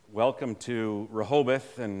Welcome to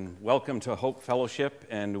Rehoboth, and welcome to Hope Fellowship,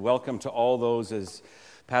 and welcome to all those as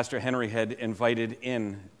Pastor Henry had invited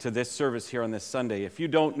in to this service here on this Sunday. If you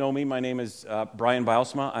don't know me, my name is Brian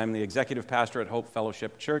Bylsma. I'm the executive pastor at Hope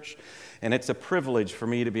Fellowship Church, and it's a privilege for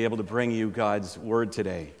me to be able to bring you God's Word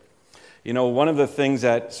today. You know, one of the things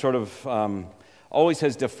that sort of always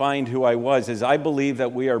has defined who I was is I believe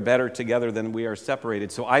that we are better together than we are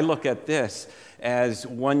separated. So I look at this as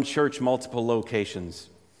one church, multiple locations.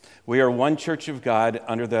 We are one church of God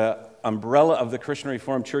under the umbrella of the Christian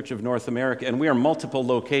Reformed Church of North America, and we are multiple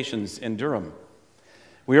locations in Durham.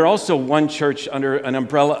 We are also one church under an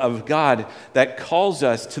umbrella of God that calls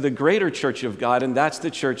us to the greater church of God, and that's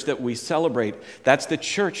the church that we celebrate. That's the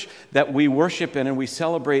church that we worship in, and we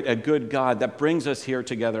celebrate a good God that brings us here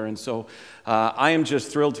together. And so I am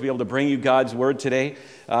just thrilled to be able to bring you God's Word today.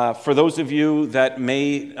 For those of you that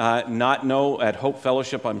may not know at Hope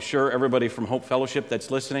Fellowship, I'm sure everybody from Hope Fellowship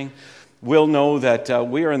that's listening will know that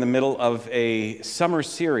we are in the middle of a summer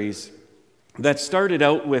series that started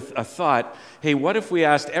out with a thought, hey, what if we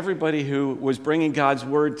asked everybody who was bringing God's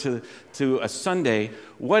Word to a Sunday,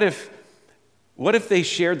 what if they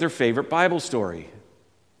shared their favorite Bible story?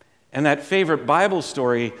 And that favorite Bible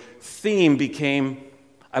story theme became,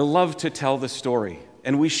 I love to tell the story.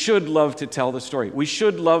 And we should love to tell the story. We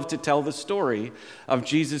should love to tell the story of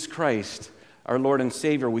Jesus Christ, our Lord and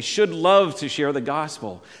Savior. We should love to share the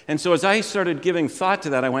gospel. And so as I started giving thought to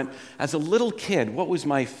that, I went, as a little kid, what was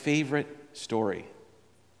my favorite story?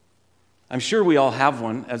 I'm sure we all have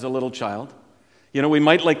one as a little child. You know, we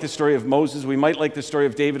might like the story of Moses. We might like the story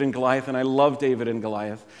of David and Goliath, and I love David and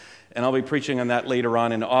Goliath. And I'll be preaching on that later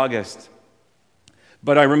on in August.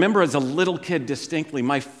 But I remember as a little kid distinctly,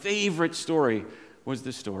 my favorite story was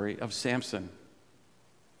the story of Samson.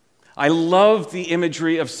 I loved the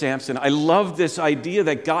imagery of Samson. I loved this idea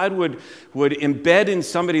that God would embed in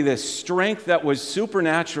somebody this strength that was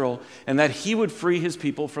supernatural and that he would free his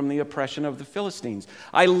people from the oppression of the Philistines.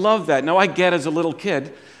 I love that. Now, I get as a little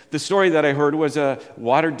kid, the story that I heard was a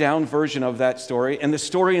watered-down version of that story, and the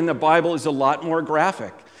story in the Bible is a lot more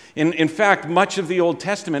graphic. In fact, much of the Old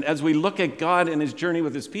Testament, as we look at God and his journey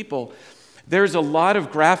with his people, there's a lot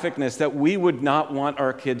of graphicness that we would not want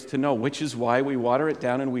our kids to know, which is why we water it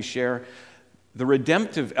down and we share the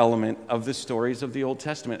redemptive element of the stories of the Old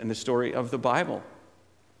Testament and the story of the Bible.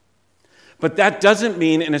 But that doesn't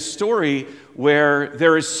mean in a story where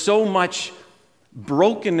there is so much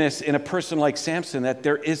brokenness in a person like Samson that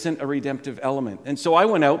there isn't a redemptive element. And so I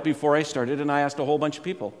went out before I started and I asked a whole bunch of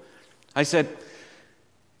people. I said,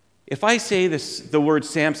 if I say the word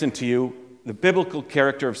Samson to you, the biblical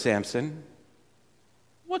character of Samson,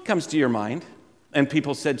 what comes to your mind? And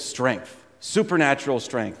people said strength, supernatural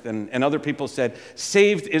strength. And other people said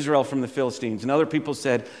saved Israel from the Philistines. And other people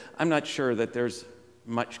said, I'm not sure that there's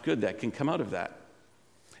much good that can come out of that.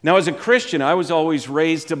 Now, as a Christian, I was always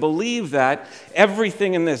raised to believe that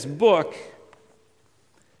everything in this book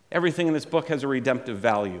has a redemptive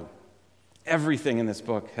value. Everything in this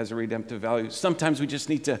book has a redemptive value. Sometimes we just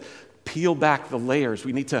need to peel back the layers.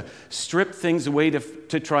 We need to strip things away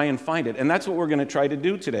to try and find it. And that's what we're going to try to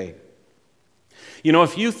do today. You know,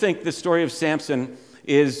 if you think the story of Samson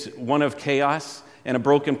is one of chaos and a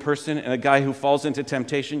broken person and a guy who falls into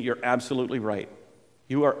temptation, you're absolutely right.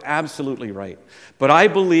 You are absolutely right. But I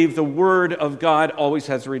believe the Word of God always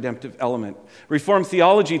has a redemptive element. Reformed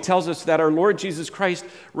theology tells us that our Lord Jesus Christ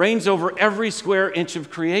reigns over every square inch of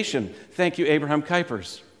creation. Thank you, Abraham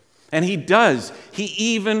Kuypers. And he does. He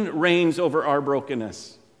even reigns over our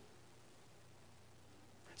brokenness.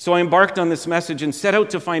 So I embarked on this message and set out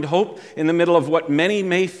to find hope in the middle of what many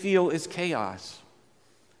may feel is chaos.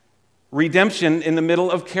 Redemption in the middle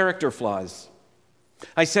of character flaws.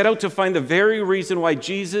 I set out to find the very reason why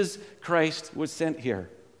Jesus Christ was sent here.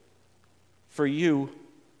 For you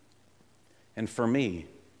and for me.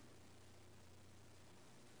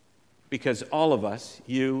 Because all of us,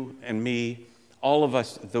 you and me, all of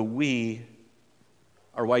us, the we,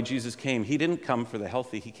 are why Jesus came. He didn't come for the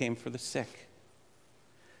healthy, he came for the sick.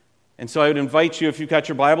 And so I would invite you, if you've got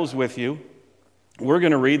your Bibles with you, we're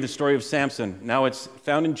going to read the story of Samson. Now it's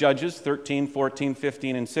found in Judges 13, 14,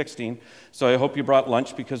 15, and 16. So I hope you brought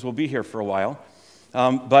lunch because we'll be here for a while.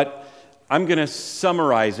 But I'm going to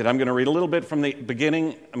summarize it. I'm going to read a little bit from the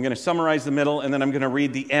beginning. I'm going to summarize the middle, and then I'm going to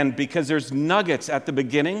read the end because there's nuggets at the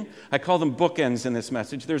beginning. I call them bookends in this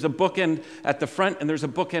message. There's a bookend at the front, and there's a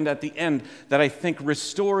bookend at the end that I think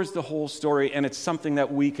restores the whole story, and it's something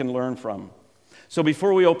that we can learn from. So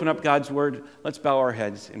before we open up God's Word, let's bow our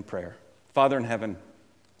heads in prayer. Father in heaven,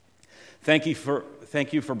 thank you for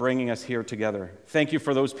thank you for bringing us here together. Thank you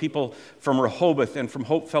for those people from Rehoboth and from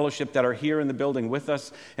Hope Fellowship that are here in the building with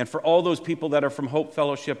us, and for all those people that are from Hope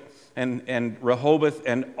Fellowship and Rehoboth,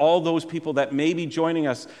 and all those people that may be joining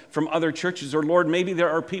us from other churches. Or Lord, maybe there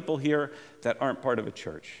are people here that aren't part of a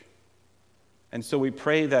church. And so we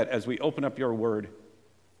pray that as we open up your word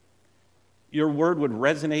would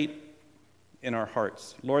resonate in our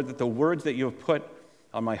hearts. Lord, that the words that you have put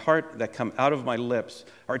on my heart that come out of my lips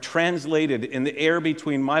are translated in the air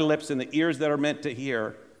between my lips and the ears that are meant to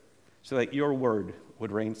hear, so that your word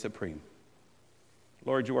would reign supreme.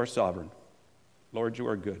 Lord, you are sovereign. Lord, you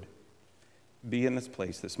are good. Be in this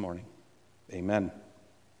place this morning. Amen.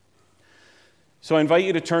 So I invite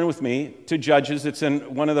you to turn with me to Judges. It's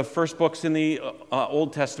in one of the first books in the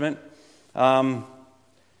Old Testament. And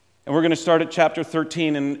we're going to start at chapter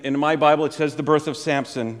 13. In my Bible, it says the birth of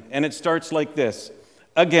Samson. And it starts like this.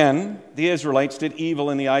 Again, the Israelites did evil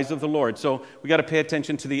in the eyes of the Lord. So we got to pay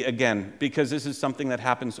attention to the again, because this is something that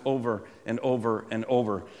happens over and over and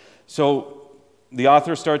over. So the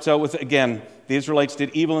author starts out with, again, the Israelites did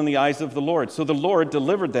evil in the eyes of the Lord. So the Lord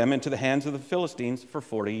delivered them into the hands of the Philistines for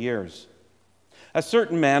 40 years. A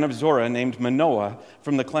certain man of Zorah named Manoah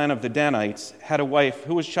from the clan of the Danites had a wife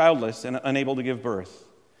who was childless and unable to give birth.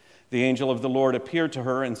 The angel of the Lord appeared to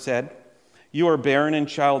her and said, "You are barren and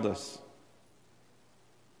childless,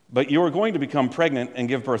 but you are going to become pregnant and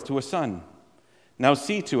give birth to a son. Now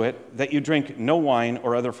see to it that you drink no wine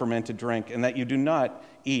or other fermented drink, and that you do not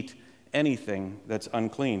eat anything that's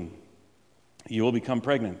unclean. You will become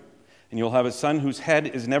pregnant, and you will have a son whose head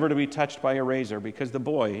is never to be touched by a razor, because the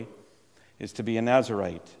boy is to be a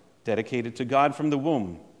Nazirite, dedicated to God from the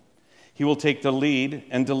womb. He will take the lead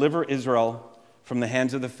and deliver Israel from the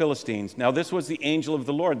hands of the Philistines." Now this was the angel of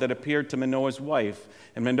the Lord that appeared to Manoah's wife.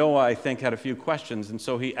 And Manoah, I think, had a few questions. And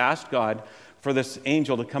so he asked God for this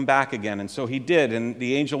angel to come back again. And so he did. And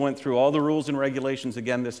the angel went through all the rules and regulations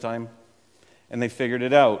again this time. And they figured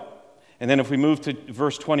it out. And then if we move to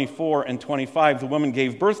verse 24 and 25, the woman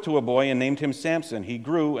gave birth to a boy and named him Samson. He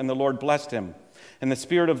grew, and the Lord blessed him. And the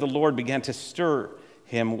Spirit of the Lord began to stir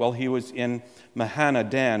him while he was in Mahaneh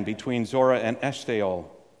Dan, between Zorah and Eshtaol.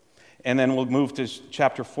 And then we'll move to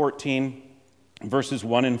chapter 14, verses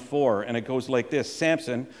 1 and 4. And it goes like this.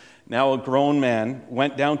 Samson, now a grown man,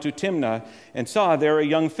 went down to Timnah and saw there a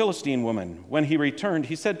young Philistine woman. When he returned,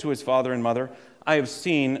 he said to his father and mother, "I have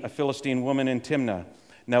seen a Philistine woman in Timnah.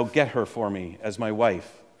 Now get her for me as my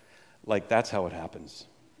wife." Like, that's how it happens.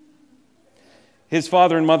 His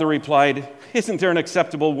father and mother replied, "Isn't there an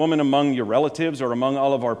acceptable woman among your relatives or among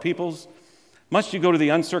all of our peoples? Must you go to the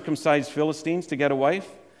uncircumcised Philistines to get a wife?"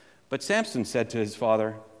 But Samson said to his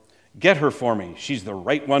father, "Get her for me. She's the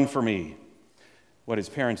right one for me." What his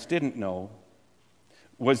parents didn't know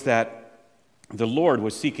was that the Lord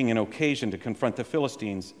was seeking an occasion to confront the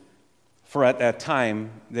Philistines, for at that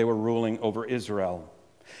time they were ruling over Israel.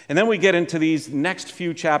 And then we get into these next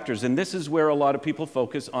few chapters, and this is where a lot of people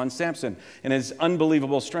focus on Samson and his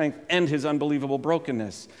unbelievable strength and his unbelievable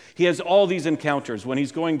brokenness. He has all these encounters. When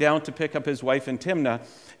he's going down to pick up his wife in Timnah,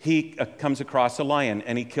 he comes across a lion,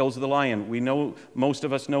 and he kills the lion. We know, most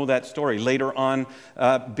of us know that story. Later on,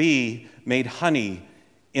 B made honey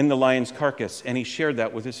in the lion's carcass, and he shared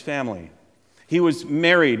that with his family. He was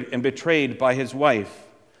married and betrayed by his wife,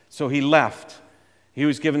 so he left. He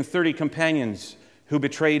was given 30 companions who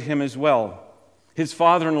betrayed him as well. His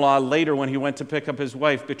father-in-law later, when he went to pick up his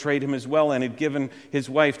wife, betrayed him as well and had given his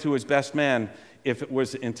wife to his best man, if it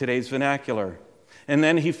was in today's vernacular. And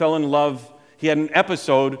then he fell in love. He had an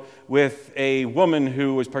episode with a woman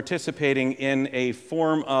who was participating in a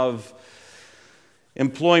form of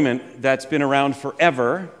employment that's been around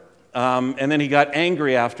forever. And then he got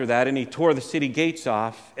angry after that, and he tore the city gates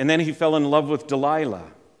off. And then he fell in love with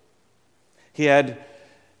Delilah. He had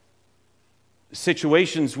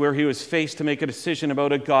situations where he was faced to make a decision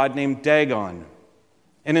about a god named Dagon.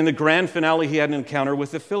 And in the grand finale, he had an encounter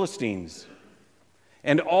with the Philistines.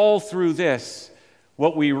 And all through this,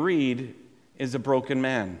 what we read is a broken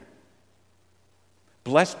man.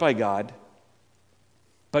 Blessed by God,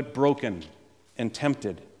 but broken and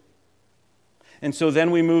tempted. And so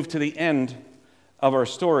then we move to the end of our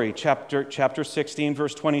story, chapter 16,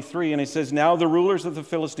 verse 23, and it says, "Now the rulers of the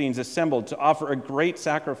Philistines assembled to offer a great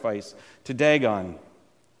sacrifice to Dagon,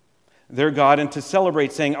 their god, and to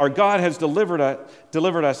celebrate, saying, 'Our God has delivered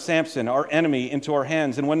us, Samson, our enemy, into our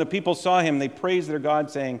hands.' And when the people saw him, they praised their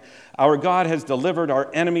God, saying, 'Our God has delivered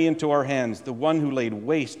our enemy into our hands, the one who laid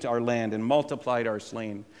waste our land and multiplied our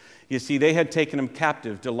slain.'" You see, they had taken him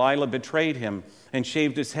captive. Delilah betrayed him and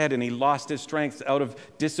shaved his head, and he lost his strength out of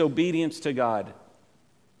disobedience to God.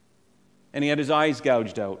 And he had his eyes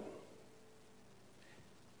gouged out.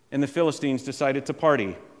 and the Philistines decided to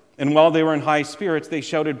party. And while they were in high spirits, they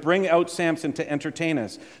shouted, "Bring out Samson to entertain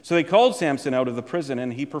us." So they called Samson out of the prison,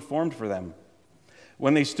 and he performed for them.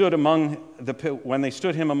 When they stood him among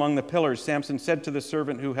the pillars, Samson said to the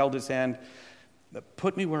servant who held his hand,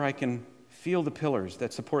 "Put me where I can feel the pillars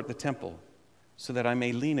that support the temple, so that I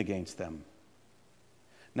may lean against them."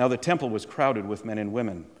 Now the temple was crowded with men and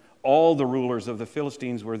women. All the rulers of the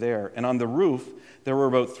Philistines were there, and on the roof there were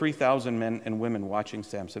about 3,000 men and women watching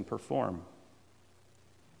Samson perform.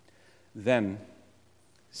 Then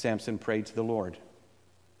Samson prayed to the Lord.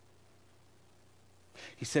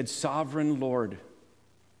 He said, "Sovereign Lord,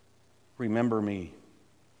 remember me.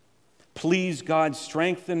 Please, God,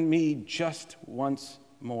 strengthen me just once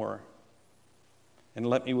more, and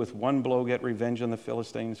let me with one blow get revenge on the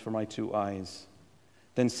Philistines for my 2 eyes."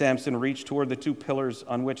 Then Samson reached toward the 2 pillars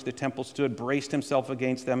on which the temple stood, braced himself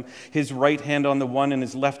against them, his right hand on the one and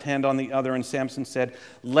his left hand on the other, and Samson said,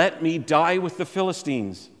 "Let me die with the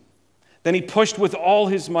Philistines." Then he pushed with all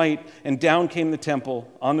his might, and down came the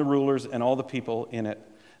temple on the rulers and all the people in it.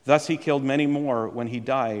 Thus he killed many more when he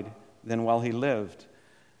died than while he lived.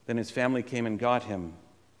 Then his family came and got him,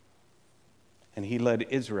 and he led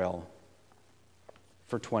Israel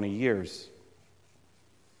for 20 years.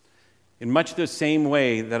 In much the same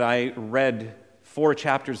way that I read 4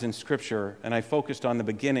 chapters in Scripture and I focused on the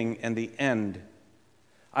beginning and the end,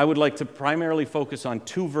 I would like to primarily focus on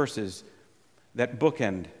 2 verses that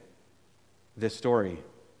bookend this story.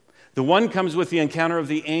 The one comes with the encounter of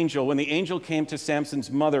the angel, when the angel came to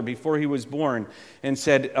Samson's mother before he was born and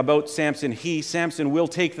said about Samson, Samson, will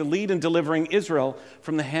take the lead in delivering Israel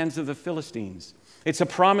from the hands of the Philistines. It's a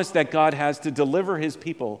promise that God has to deliver his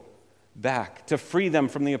people back, to free them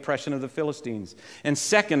from the oppression of the Philistines. And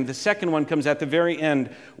the second one comes at the very end,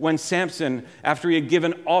 when Samson, after he had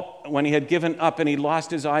given up and he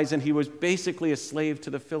lost his eyes and he was basically a slave to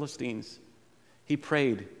the Philistines, he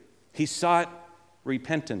prayed. He sought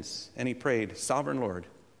repentance, and he prayed, "Sovereign Lord,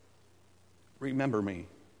 remember me.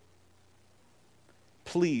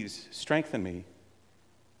 Please strengthen me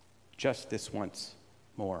just this once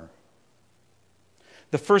more."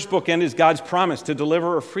 The first bookend is God's promise to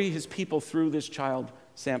deliver or free his people through this child,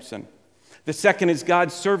 Samson. The second is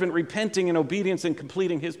God's servant repenting in obedience and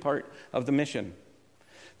completing his part of the mission.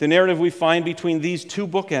 The narrative we find between these 2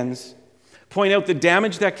 bookends point out the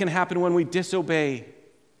damage that can happen when we disobey,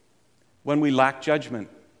 when we lack judgment,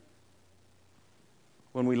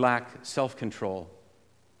 when we lack self-control,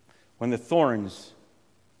 when the thorns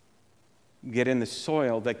get in the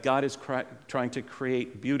soil that God is trying to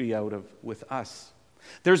create beauty out of with us.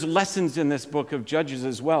 There's lessons in this book of Judges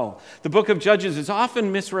as well. The book of Judges is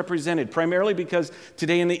often misrepresented, primarily because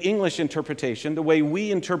today in the English interpretation, the way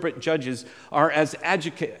we interpret judges are as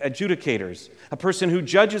adjudicators, a person who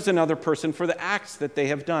judges another person for the acts that they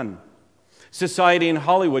have done. Society and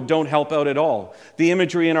Hollywood don't help out at all. The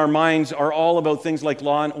imagery in our minds are all about things like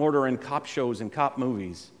Law and Order and cop shows and cop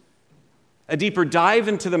movies. A deeper dive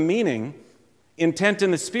into the meaning, intent,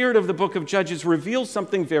 and the spirit of the book of Judges reveals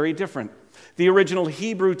something very different. The original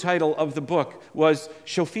Hebrew title of the book was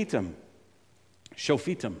Shophitim,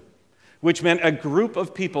 which meant a group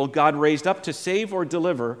of people God raised up to save or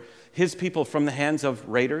deliver his people from the hands of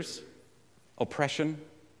raiders, oppression,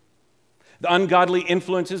 the ungodly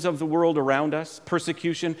influences of the world around us,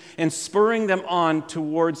 persecution, and spurring them on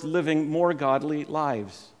towards living more godly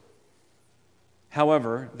lives.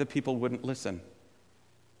 However, the people wouldn't listen.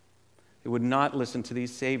 They would not listen to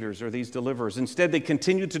these saviors or these deliverers. Instead, they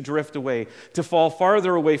continued to drift away, to fall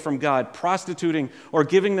farther away from God, prostituting or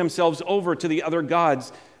giving themselves over to the other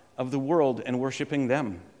gods of the world and worshiping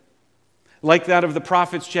them. Like that of the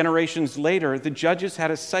prophets generations later, the judges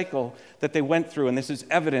had a cycle that they went through, and this is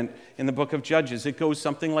evident in the book of Judges. It goes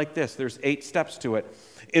something like this. There's 8 steps to it.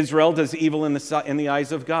 Israel does evil in the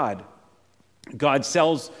eyes of God. God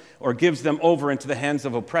sells or gives them over into the hands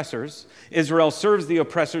of oppressors. Israel serves the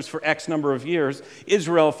oppressors for X number of years.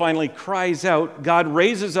 Israel finally cries out. God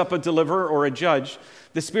raises up a deliverer or a judge.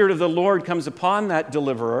 The Spirit of the Lord comes upon that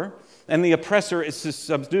deliverer, and the oppressor is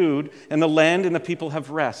subdued, and the land and the people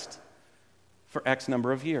have rest for X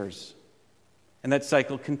number of years. And that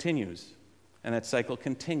cycle continues, and that cycle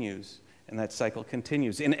continues, and that cycle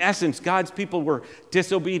continues. In essence, God's people were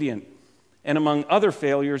disobedient, and among other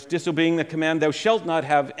failures, disobeying the command, "Thou shalt not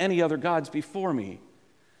have any other gods before me,"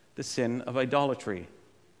 the sin of idolatry.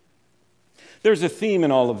 There's a theme in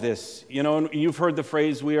all of this. You know, you've heard the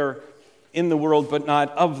phrase, "We are in the world, but not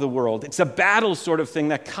of the world." It's a battle sort of thing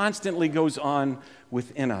that constantly goes on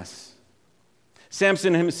within us.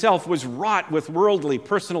 Samson himself was wrought with worldly,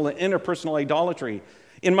 personal, and interpersonal idolatry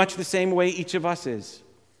in much the same way each of us is.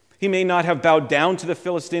 He may not have bowed down to the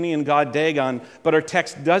Philistine god Dagon, but our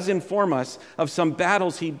text does inform us of some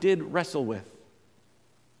battles he did wrestle with.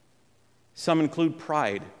 Some include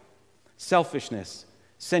pride, selfishness,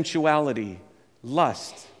 sensuality,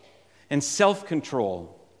 lust, and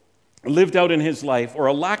self-control lived out in his life, or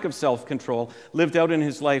a lack of self-control lived out in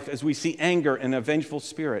his life, as we see anger and a vengeful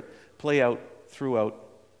spirit play out throughout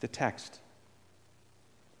the text.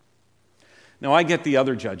 Now, I get the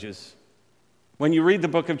other judges. When you read the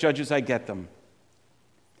book of Judges, I get them.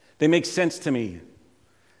 They make sense to me.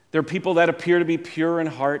 They're people that appear to be pure in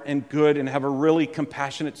heart and good and have a really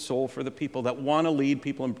compassionate soul for the people, that want to lead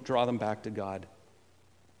people and draw them back to God.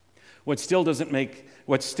 What still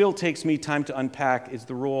takes me time to unpack is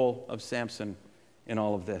the role of Samson in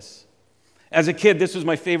all of this. As a kid, this was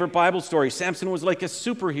my favorite Bible story. Samson was like a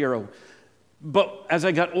superhero. But as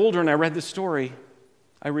I got older and I read the story,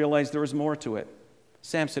 I realized there was more to it.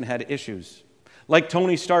 Samson had issues. Like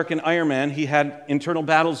Tony Stark in Iron Man, he had internal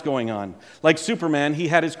battles going on. Like Superman, he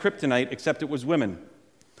had his kryptonite, except it was women.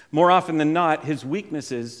 More often than not, his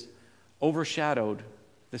weaknesses overshadowed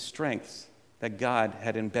the strengths that God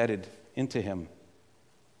had embedded into him.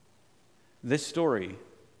 This story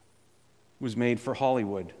was made for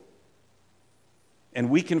Hollywood. And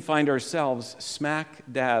we can find ourselves smack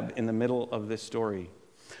dab in the middle of this story.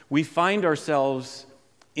 We find ourselves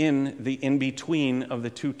in the in-between of the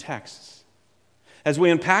two texts. As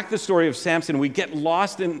we unpack the story of Samson, we can get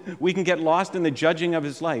lost in the judging of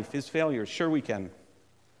his life, his failures. Sure we can.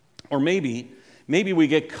 Or maybe we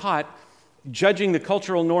get caught judging the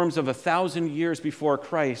cultural norms of 1,000 years before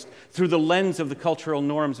Christ through the lens of the cultural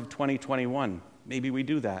norms of 2021. Maybe we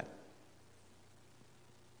do that.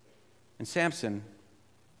 And Samson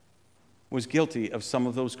was guilty of some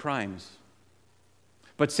of those crimes.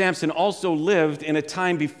 But Samson also lived in a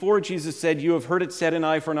time before Jesus said, "You have heard it said, an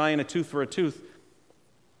eye for an eye and a tooth for a tooth.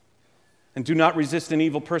 And do not resist an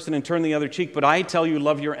evil person and turn the other cheek. But I tell you,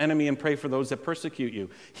 love your enemy and pray for those that persecute you."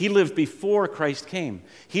 He lived before Christ came.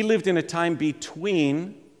 He lived in a time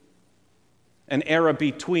between, an era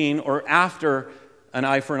between or after an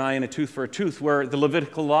eye for an eye and a tooth for a tooth, where the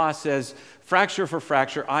Levitical law says fracture for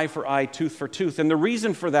fracture, eye for eye, tooth for tooth. And the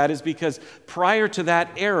reason for that is because prior to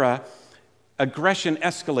that era, aggression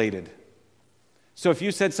escalated. So if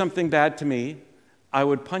you said something bad to me, I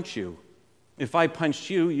would punch you. If I punched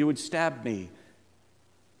you, you would stab me.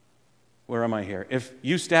 Where am I here? If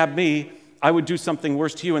you stabbed me, I would do something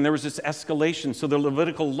worse to you. And there was this escalation. So the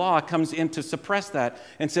Levitical law comes in to suppress that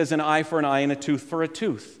and says an eye for an eye and a tooth for a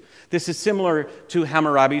tooth. This is similar to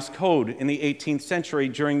Hammurabi's code in the 18th century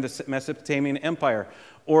during the Mesopotamian Empire,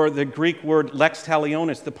 or the Greek word lex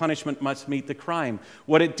talionis, the punishment must meet the crime.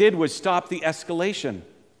 What it did was stop the escalation.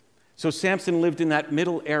 So Samson lived in that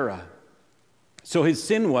middle era. So his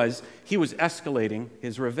sin was, he was escalating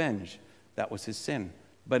his revenge. That was his sin.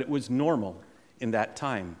 But it was normal in that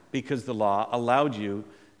time because the law allowed you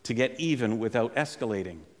to get even without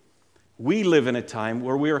escalating. We live in a time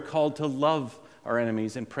where we are called to love our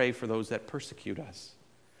enemies and pray for those that persecute us.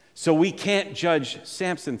 So we can't judge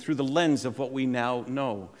Samson through the lens of what we now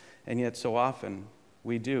know, and yet so often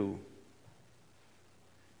we do.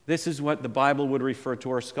 This is what the Bible would refer to,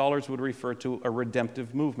 or scholars would refer to, a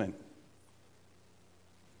redemptive movement.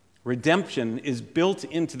 Redemption is built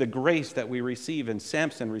into the grace that we receive, and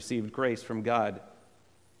Samson received grace from God.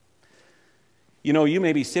 You know, you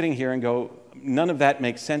may be sitting here and go, none of that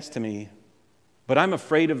makes sense to me, but I'm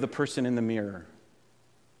afraid of the person in the mirror.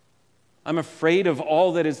 I'm afraid of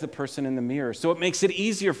all that is the person in the mirror. So it makes it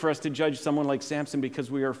easier for us to judge someone like Samson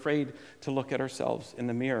because we are afraid to look at ourselves in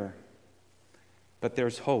the mirror. But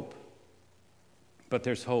there's hope. But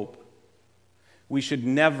there's hope. We should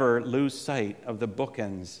never lose sight of the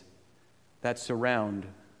bookends that surround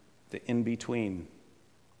the in-between.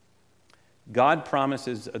 God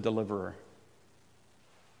promises a deliverer.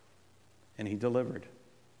 And he delivered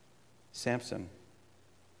Samson.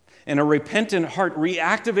 And a repentant heart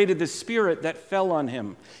reactivated the spirit that fell on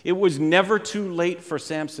him. It was never too late for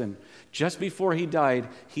Samson. Just before he died,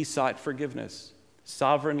 he sought forgiveness.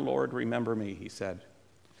 "Sovereign Lord, remember me," he said.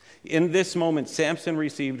 In this moment, Samson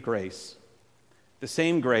received grace, the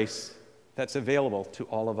same grace that's available to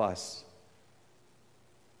all of us.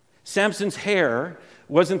 Samson's hair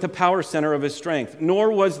wasn't the power center of his strength,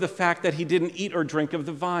 nor was the fact that he didn't eat or drink of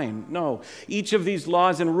the vine. No, each of these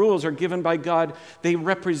laws and rules are given by God. They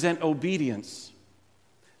represent obedience.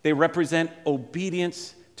 They represent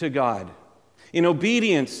obedience to God. In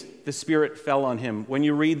obedience, the Spirit fell on him. When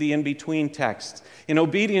you read the in-between text, in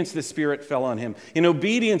obedience, the Spirit fell on him. In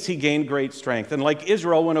obedience, he gained great strength. And like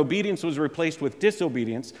Israel, when obedience was replaced with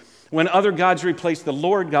disobedience, When other gods replaced the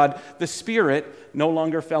Lord God, the Spirit no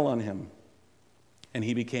longer fell on him, and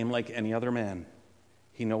he became like any other man.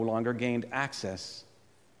 He no longer gained access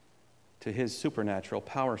to his supernatural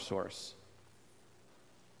power source.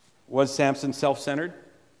 Was Samson self-centered?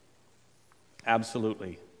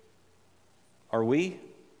 Absolutely. Are we?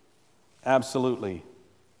 Absolutely.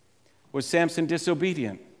 Was Samson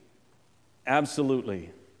disobedient?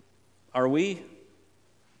 Absolutely. Are we?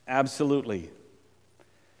 Absolutely.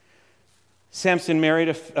 Samson married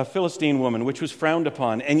a Philistine woman, which was frowned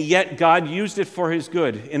upon, and yet God used it for his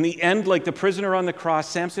good. In the end, like the prisoner on the cross,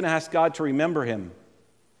 Samson asked God to remember him.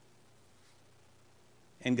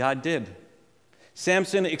 And God did.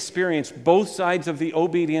 Samson experienced both sides of the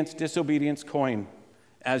obedience-disobedience coin,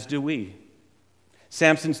 as do we.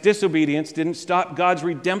 Samson's disobedience didn't stop God's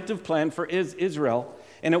redemptive plan for Israel,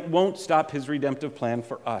 and it won't stop his redemptive plan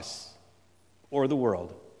for us or the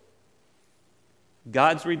world.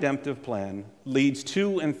 God's redemptive plan leads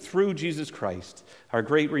to and through Jesus Christ, our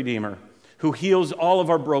great Redeemer, who heals all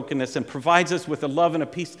of our brokenness and provides us with a love and a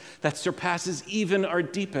peace that surpasses even our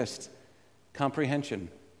deepest comprehension.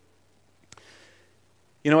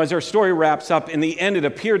 You know, as our story wraps up, in the end it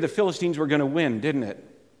appeared the Philistines were going to win, didn't it?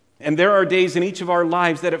 And there are days in each of our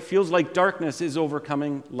lives that it feels like darkness is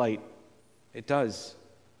overcoming light. It does.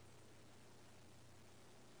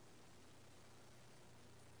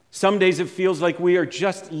 Some days it feels like we are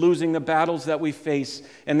just losing the battles that we face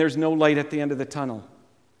and there's no light at the end of the tunnel.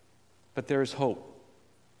 But there is hope.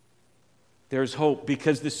 There's hope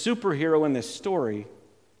because the superhero in this story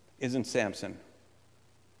isn't Samson.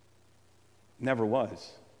 Never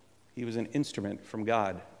was. He was an instrument from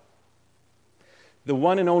God. The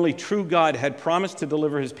one and only true God had promised to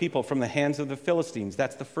deliver his people from the hands of the Philistines.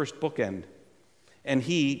 That's the first bookend. And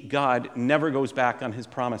he, God, never goes back on his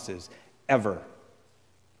promises, ever.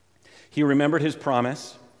 He remembered his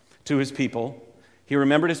promise to his people. He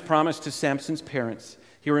remembered his promise to Samson's parents.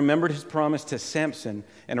 He remembered his promise to Samson,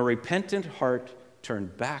 and a repentant heart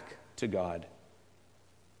turned back to God,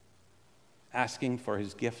 asking for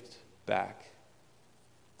his gift back,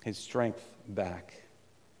 his strength back,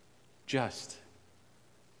 just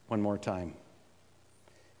one more time.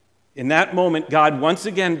 In that moment, God once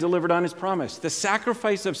again delivered on his promise. The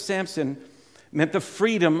sacrifice of Samson meant the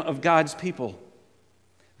freedom of God's people.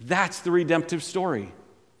 That's the redemptive story.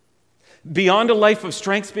 Beyond a life of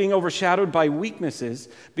strengths being overshadowed by weaknesses,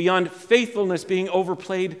 beyond faithfulness being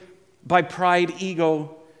overplayed by pride,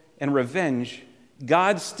 ego, and revenge,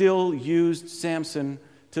 God still used Samson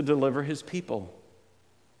to deliver his people.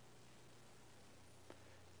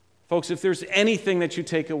 Folks, if there's anything that you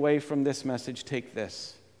take away from this message, take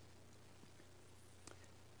this.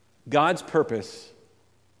 God's purpose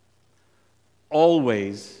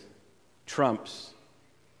always trumps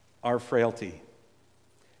our frailty.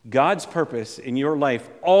 God's purpose in your life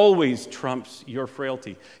always trumps your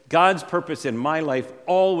frailty. God's purpose in my life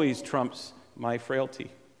always trumps my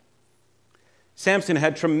frailty. Samson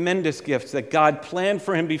had tremendous gifts that God planned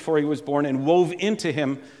for him before he was born and wove into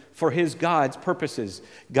him for his God's purposes.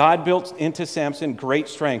 God built into Samson great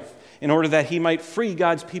strength in order that he might free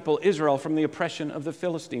God's people, Israel, from the oppression of the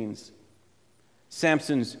Philistines.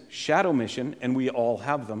 Samson's shadow mission, and we all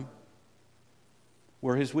have them,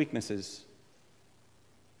 were his weaknesses.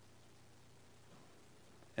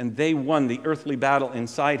 And they won the earthly battle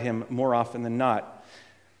inside him more often than not.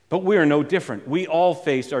 But we are no different. We all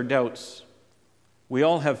face our doubts. We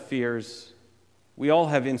all have fears. We all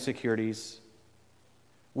have insecurities.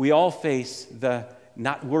 We all face the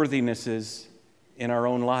not worthinesses in our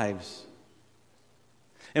own lives.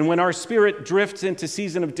 And when our spirit drifts into a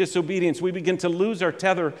season of disobedience, we begin to lose our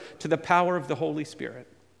tether to the power of the Holy Spirit.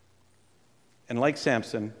 And like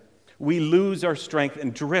Samson, we lose our strength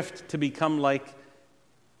and drift to become like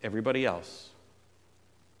everybody else.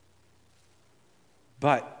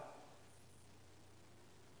 But,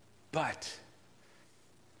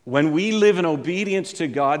 when we live in obedience to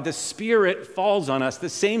God, the Spirit falls on us, the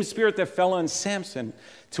same Spirit that fell on Samson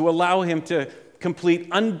to allow him to complete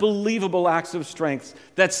unbelievable acts of strength.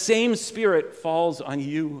 That same Spirit falls on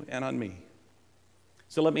you and on me.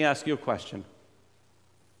 So let me ask you a question.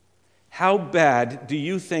 How bad do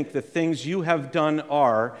you think the things you have done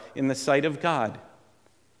are in the sight of God?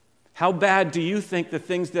 How bad do you think the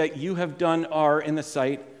things that you have done are in the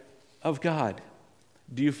sight of God?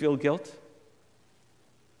 Do you feel guilt?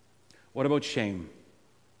 What about shame?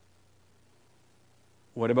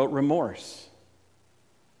 What about remorse?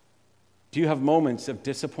 Do you have moments of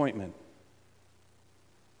disappointment?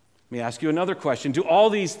 Let me ask you another question. Do all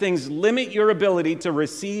these things limit your ability to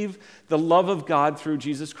receive the love of God through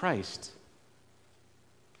Jesus Christ?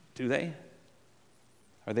 Do they?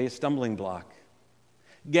 Are they a stumbling block?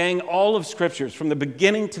 Gang, all of Scriptures, from the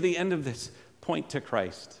beginning to the end of this, point to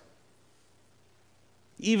Christ.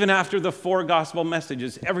 Even after the 4 gospel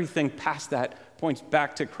messages, everything past that points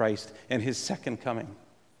back to Christ and his second coming.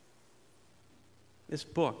 This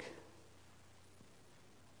book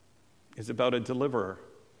is about a deliverer.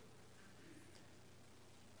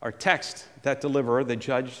 Our text, that deliverer, the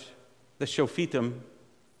judge, the shofetim,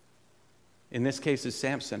 in this case is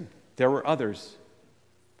Samson. There were others.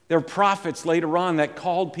 There were prophets later on that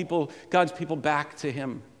called God's people back to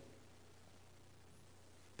him.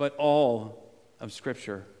 But all of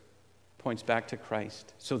Scripture points back to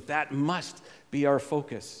Christ. So that must be our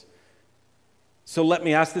focus. So let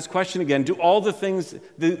me ask this question again. Do all the things,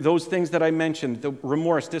 those things that I mentioned, the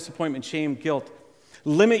remorse, disappointment, shame, guilt,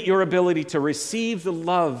 limit your ability to receive the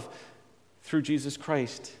love through Jesus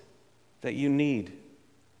Christ that you need?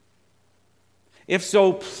 If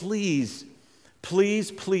so, please, please,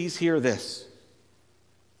 please hear this.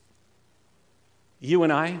 You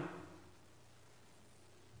and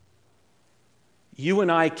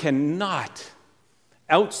I cannot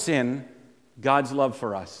out-sin God's love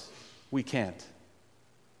for us. We can't.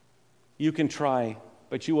 You can try,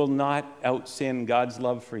 but you will not out-sin God's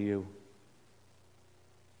love for you.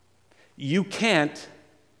 You can't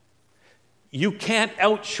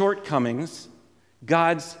out-shortcomings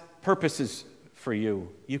God's purposes for you.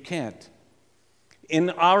 You can't.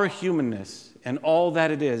 In our humanness and all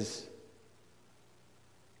that it is,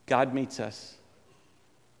 God meets us.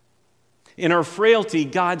 In our frailty,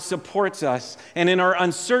 God supports us. And in our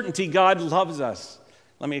uncertainty, God loves us.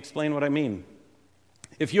 Let me explain what I mean.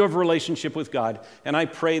 If you have a relationship with God, and I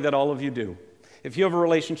pray that all of you do, if you have a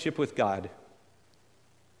relationship with God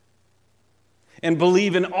and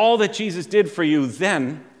believe in all that Jesus did for you,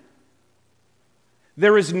 then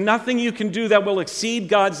there is nothing you can do that will exceed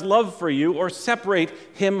God's love for you or separate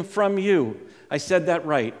him from you. I said that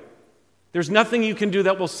right. There's nothing you can do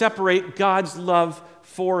that will separate God's love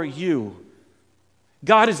for you.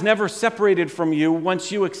 God is never separated from you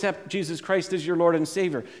once you accept Jesus Christ as your Lord and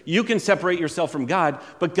Savior. You can separate yourself from God,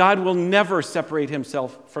 but God will never separate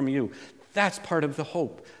himself from you. That's part of the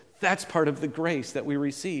hope. That's part of the grace that we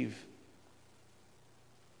receive.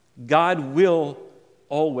 God will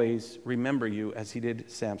always remember you as he did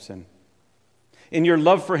Samson. In your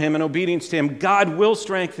love for him and obedience to him, God will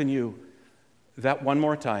strengthen you that one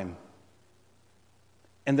more time.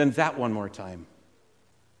 And then that one more time.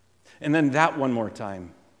 And then that one more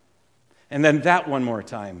time. And then that one more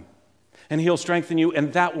time. And he'll strengthen you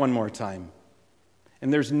and that one more time.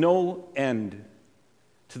 And there's no end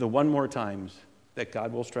to the one more times that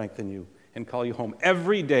God will strengthen you and call you home.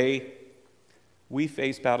 Every day we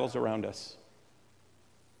face battles around us.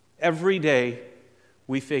 Every day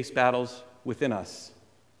we face battles within us.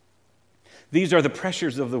 These are the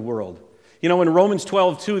pressures of the world. You know, in Romans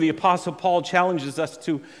 12:2, the Apostle Paul challenges us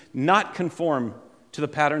to not conform to the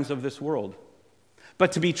patterns of this world,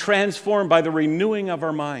 but to be transformed by the renewing of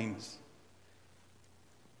our minds.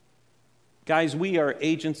 Guys, we are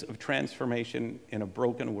agents of transformation in a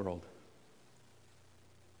broken world.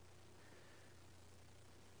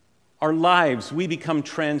 Our lives, we become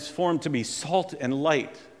transformed to be salt and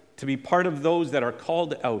light, to be part of those that are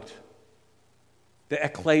called out, the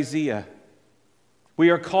ecclesia. We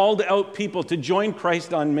are called out people to join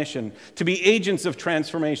Christ on mission, to be agents of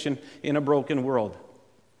transformation in a broken world.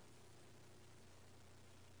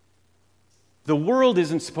 The world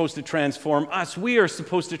isn't supposed to transform us. We are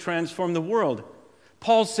supposed to transform the world.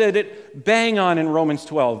 Paul said it bang on in Romans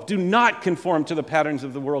 12. Do not conform to the patterns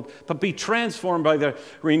of the world, but be transformed by the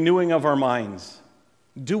renewing of our minds.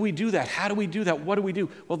 Do we do that? How do we do that? What do we do?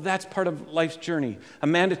 Well, that's part of life's journey.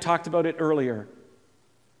 Amanda talked about it earlier.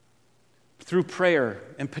 Through prayer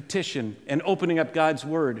and petition and opening up God's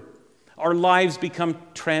word, our lives become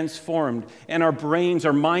transformed and our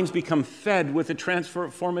minds become fed with the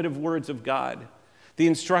transformative words of God, the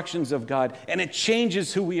instructions of God, and it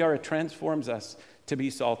changes who we are. It transforms us to be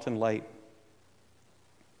salt and light.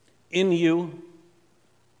 In you,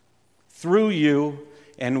 through you,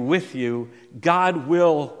 and with you, God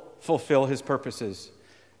will fulfill his purposes.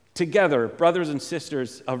 Together, brothers and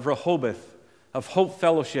sisters of Rehoboth, of Hope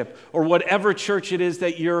Fellowship, or whatever church it is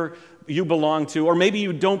that you belong to, or maybe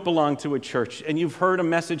you don't belong to a church and you've heard a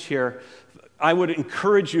message here, I would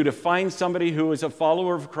encourage you to find somebody who is a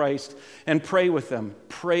follower of Christ and pray with them.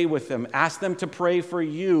 Pray with them. Ask them to pray for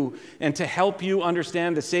you and to help you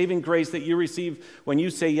understand the saving grace that you receive when you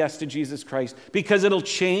say yes to Jesus Christ, because it'll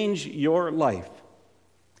change your life.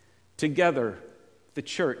 Together, the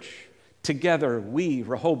church, Together, we,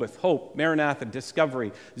 Rehoboth, Hope, Maranatha,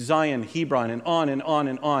 Discovery, Zion, Hebron, and on and on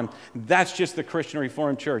and on. That's just the Christian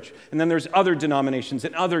Reformed Church. And then there's other denominations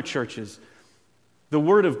and other churches. The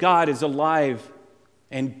Word of God is alive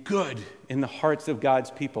and good in the hearts of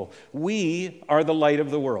God's people. We are the light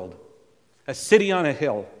of the world, a city on a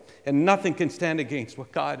hill, and nothing can stand against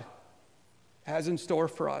what God has in store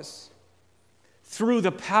for us through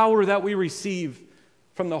the power that we receive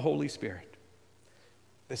from the Holy Spirit.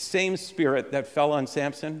 The same Spirit that fell on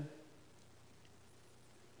Samson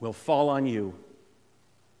will fall on you.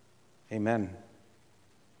 Amen.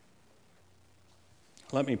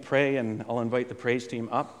 Let me pray, and I'll invite the praise team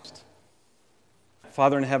up.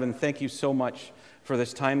 Father in heaven, thank you so much for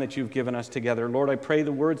this time that you've given us together. Lord, I pray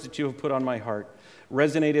the words that you have put on my heart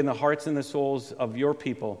resonate in the hearts and the souls of your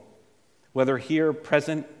people, whether here,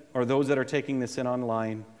 present, or those that are taking this in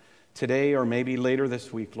online, today or maybe later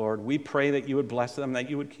this week, Lord. We pray that you would bless them, that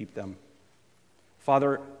you would keep them.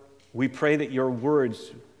 Father, we pray that your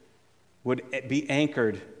words would be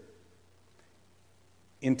anchored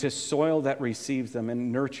into soil that receives them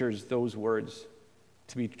and nurtures those words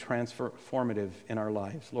to be transformative in our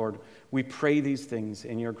lives. Lord, we pray these things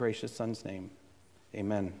in your gracious Son's name.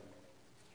 Amen.